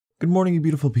Good morning, you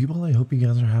beautiful people. I hope you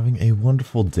guys are having a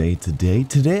wonderful day today.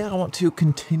 Today, I want to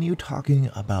continue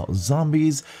talking about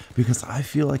zombies because I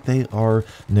feel like they are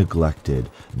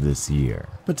neglected this year.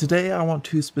 But today, I want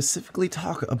to specifically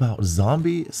talk about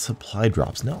zombie supply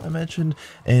drops. Now, I mentioned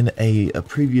in a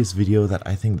previous video that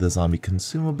I think the zombie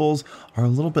consumables are a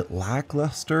little bit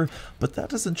lackluster, but that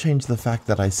doesn't change the fact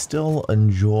that I still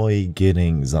enjoy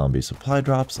getting zombie supply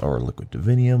drops or liquid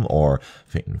divinium or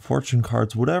fate and fortune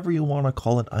cards, whatever you want to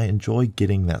call it. I enjoy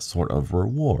getting that sort of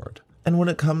reward. And when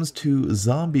it comes to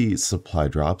zombie supply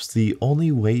drops, the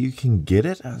only way you can get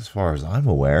it, as far as I'm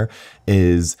aware,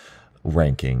 is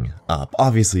ranking up.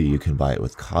 Obviously, you can buy it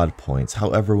with COD points.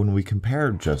 However, when we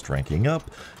compare just ranking up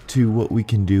to what we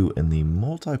can do in the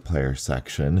multiplayer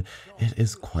section, it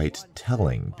is quite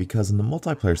telling, because in the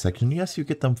multiplayer section, yes, you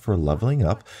get them for leveling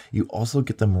up. You also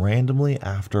get them randomly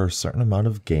after a certain amount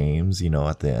of games. You know,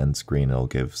 at the end screen, it'll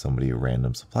give somebody a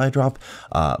random supply drop.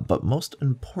 But most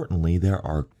importantly, there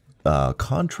are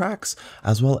contracts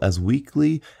as well as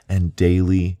weekly and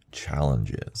daily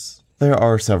challenges. There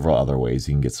are several other ways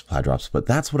you can get supply drops, but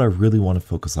that's what I really want to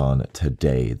focus on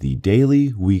today: the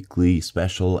daily, weekly,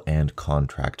 special, and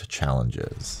contract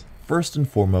challenges. First and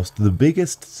foremost, the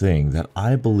biggest thing that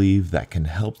I believe that can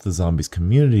help the zombies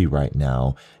community right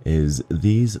now is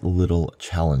these little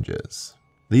challenges.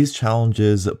 These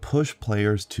challenges push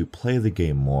players to play the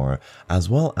game more, as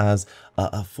well as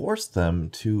force them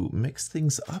to mix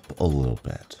things up a little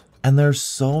bit. And there's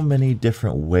so many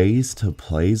different ways to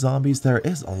play zombies. There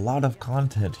is a lot of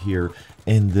content here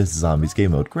in this zombies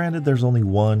game mode. Granted, there's only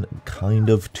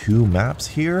two maps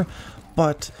here,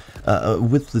 but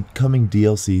with the coming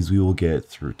DLCs, we will get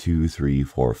through 2, 3,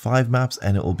 4, 5 maps,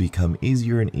 and it will become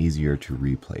easier and easier to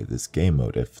replay this game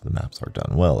mode if the maps are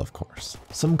done well, of course.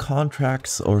 Some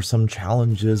contracts or some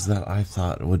challenges that I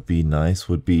thought would be nice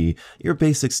would be your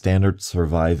basic standard: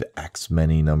 survive X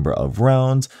many number of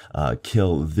rounds,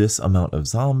 kill this amount of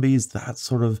zombies. That's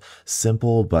sort of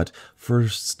simple, but for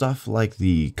stuff like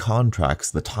the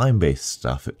contracts, the time-based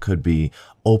stuff, it could be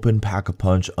open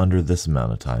Pack-a-Punch under this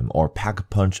amount of time, or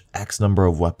Pack-a-Punch X number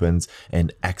of weapons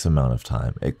in X amount of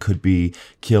time. It could be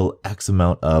kill X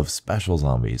amount of special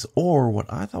zombies. Or what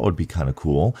I thought would be kind of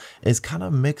cool is kind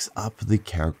of mix up the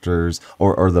characters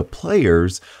or the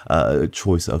players'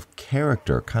 choice of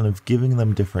character, kind of giving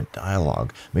them different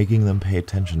dialogue, making them pay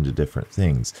attention to different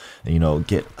things. You know,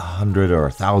 get 100 or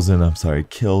 1,000,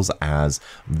 kills as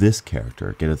this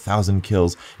character. Get 1,000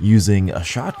 kills using a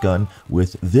shotgun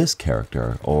with this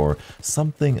character, or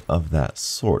something of that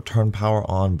sort. Turn power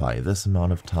on by this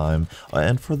amount of time,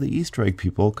 and for the Easter egg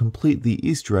people, complete the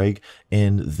Easter egg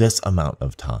in this amount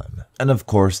of time. And of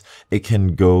course, it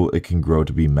can grow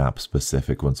to be map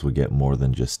specific once we get more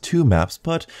than just 2 maps,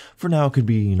 but for now it could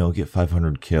be, you know, get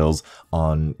 500 kills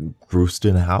on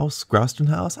Grouston House,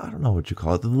 I don't know what you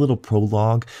call it, the little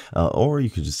prologue, or you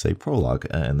could just say prologue,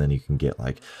 and then you can get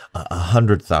like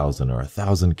 100,000 or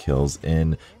 1,000 kills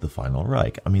in the final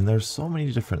Reich. I mean, there's so many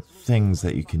different things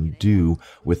that you can do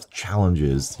with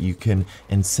challenges. You can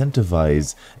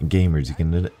incentivize gamers, you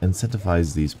can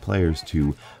incentivize these players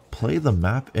to play the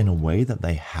map in a way that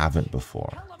they haven't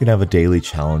before. You can have a daily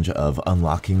challenge of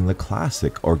unlocking the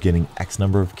classic or getting X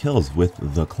number of kills with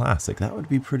the classic. That would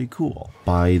be pretty cool.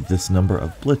 Buy this number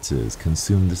of blitzes,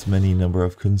 consume this many number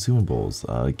of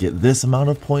consumables, get this amount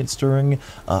of points during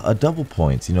a double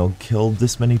points, you know, kill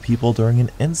this many people during an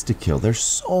insta-kill. There's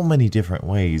so many different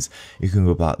ways you can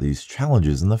go about these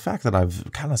challenges, and the fact that I've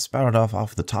kind of spouted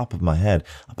off the top of my head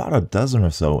about a dozen or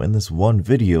so in this one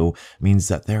video means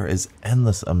that there is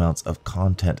endless amounts of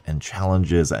content and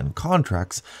challenges and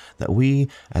contracts that we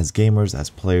as gamers, as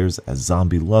players, as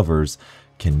zombie lovers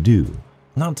can do.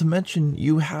 Not to mention,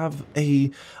 you have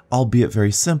albeit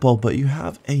very simple, but you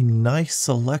have a nice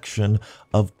selection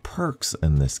of perks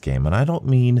in this game. And I don't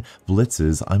mean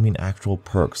blitzes, I mean actual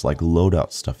perks, like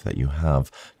loadout stuff that you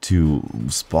have to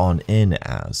spawn in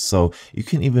as. So you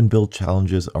can even build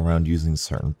challenges around using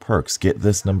certain perks. Get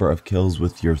this number of kills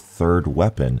with your third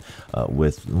weapon,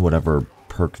 with whatever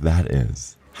perk that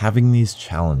is. Having these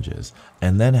challenges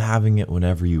and then having it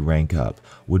whenever you rank up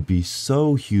would be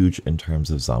so huge in terms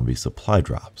of zombie supply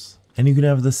drops. And you can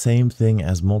have the same thing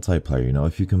as multiplayer. You know,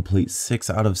 if you complete 6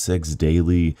 out of 6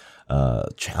 daily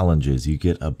challenges, you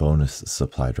get a bonus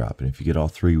supply drop. And if you get all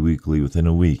 3 weekly within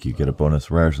a week, you get a bonus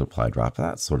rare supply drop,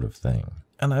 that sort of thing.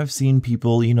 And I've seen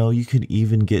people, you know, you could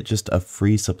even get just a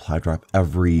free supply drop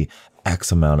every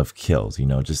X amount of kills, you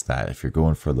know, just that. If you're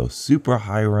going for those super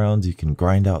high rounds, you can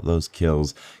grind out those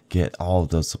kills, get all of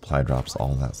those supply drops,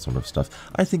 all that sort of stuff.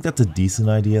 I think that's a decent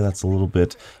idea. That's a little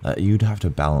bit, you'd have to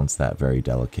balance that very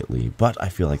delicately, but I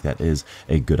feel like that is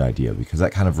a good idea because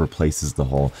that kind of replaces the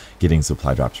whole getting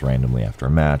supply drops randomly after a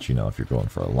match. You know, if you're going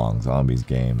for a long zombies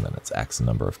game, then it's X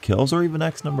number of kills or even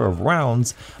X number of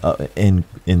rounds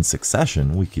in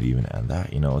succession. We could even add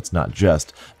that, you know, it's not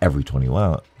just every 20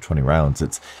 rounds,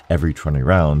 it's every 20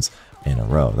 rounds in a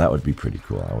row. That would be pretty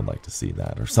cool. I would like to see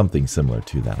that or something similar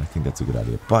to that. I think that's a good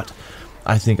idea, but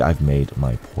I think I've made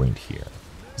my point here.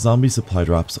 Zombie supply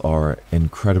drops are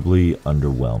incredibly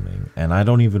underwhelming, and I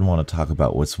don't even want to talk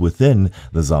about what's within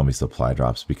the zombie supply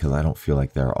drops because I don't feel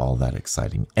like they're all that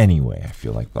exciting anyway. I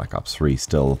feel like Black Ops 3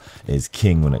 still is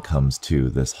king when it comes to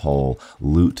this whole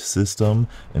loot system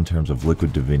in terms of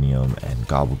liquid divinium and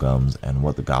gobblegums and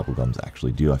what the gobblegums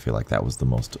actually do. I feel like that was the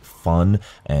most fun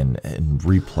and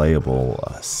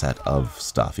replayable set of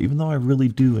stuff. Even though I really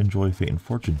do enjoy Fate and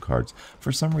Fortune cards,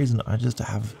 for some reason I just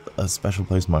have a special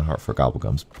place in my heart for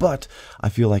gobblegums. But I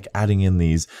feel like adding in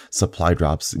these supply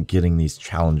drops, getting these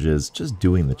challenges, just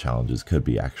doing the challenges could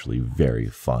be actually very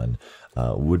fun.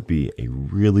 Would be a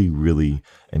really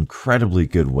incredibly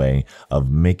good way of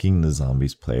making the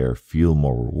zombies player feel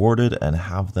more rewarded and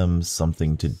have them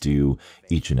something to do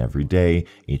each and every day,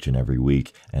 each and every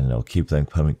week, and it'll keep them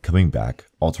coming back,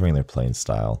 altering their playing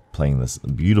style, playing this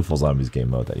beautiful zombies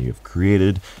game mode that you've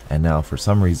created and now for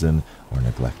some reason are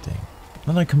neglecting.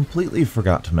 And I completely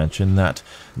forgot to mention that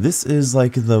this is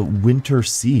like the Winter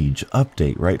Siege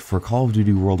update, right, for Call of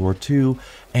Duty World War II,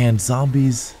 and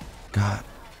zombies got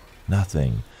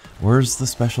nothing. Where's the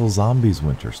special zombies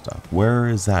winter stuff? Where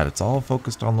is that? It's all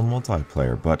focused on the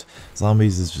multiplayer, but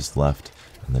zombies is just left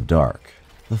in the dark.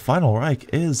 The Final Reich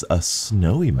is a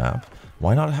snowy map.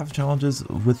 Why not have challenges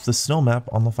with the snow map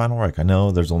on the Final Reich? I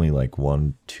know there's only like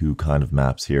 1-2 kind of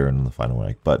maps here in the Final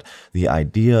Reich, but the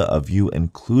idea of you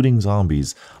including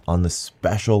zombies on the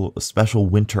special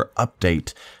winter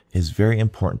update is very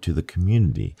important to the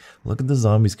community. Look at the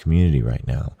zombies community right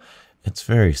now. It's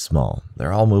very small.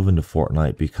 They're all moving to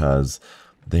Fortnite because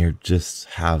they just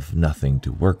have nothing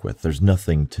to work with. There's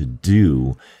nothing to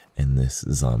do in this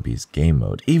zombies game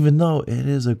mode. Even though it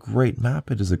is a great map,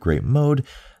 it is a great mode,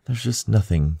 there's just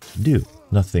nothing to do,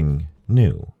 nothing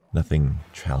new, nothing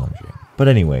challenging. But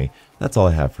anyway, that's all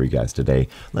I have for you guys today.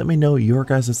 Let me know your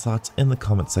guys' thoughts in the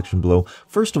comment section below.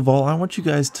 First of all, I want you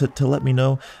guys to let me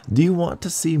know, do you want to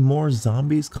see more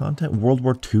zombies content, World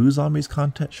War II zombies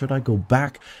content? Should I go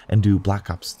back and do Black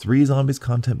Ops 3 zombies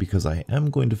content? Because I am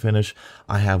going to finish,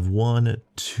 I have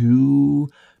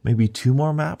maybe two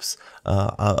more maps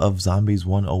of Zombies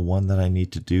 101 that I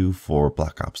need to do for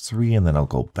Black Ops 3, and then I'll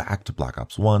go back to Black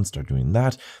Ops 1, start doing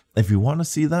that. If you want to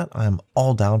see that, I'm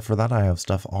all down for that. I have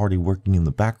stuff already working in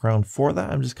the background for that.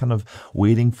 I'm just kind of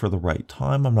waiting for the right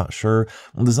time. I'm not sure.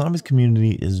 The zombies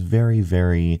community is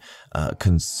very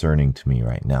concerning to me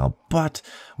right now, but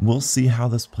we'll see how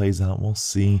this plays out. We'll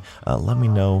see. Let me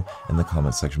know in the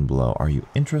comment section below. Are you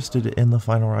interested in the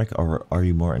Final Reich, or are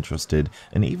you more interested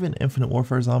in even Infinite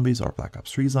Warfare zombies or Black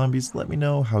Ops 3 zombies? Let me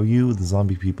know how you, the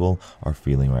zombie people, are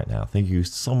feeling right now. Thank you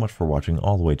so much for watching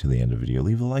all the way to the end of the video.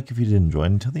 Leave a like if you did enjoy.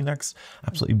 Until the next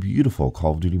absolutely beautiful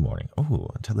Call of Duty morning.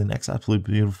 Until the next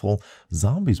absolutely beautiful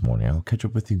zombies morning. I'll catch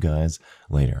up with you guys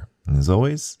later. And as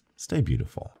always, stay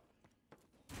beautiful.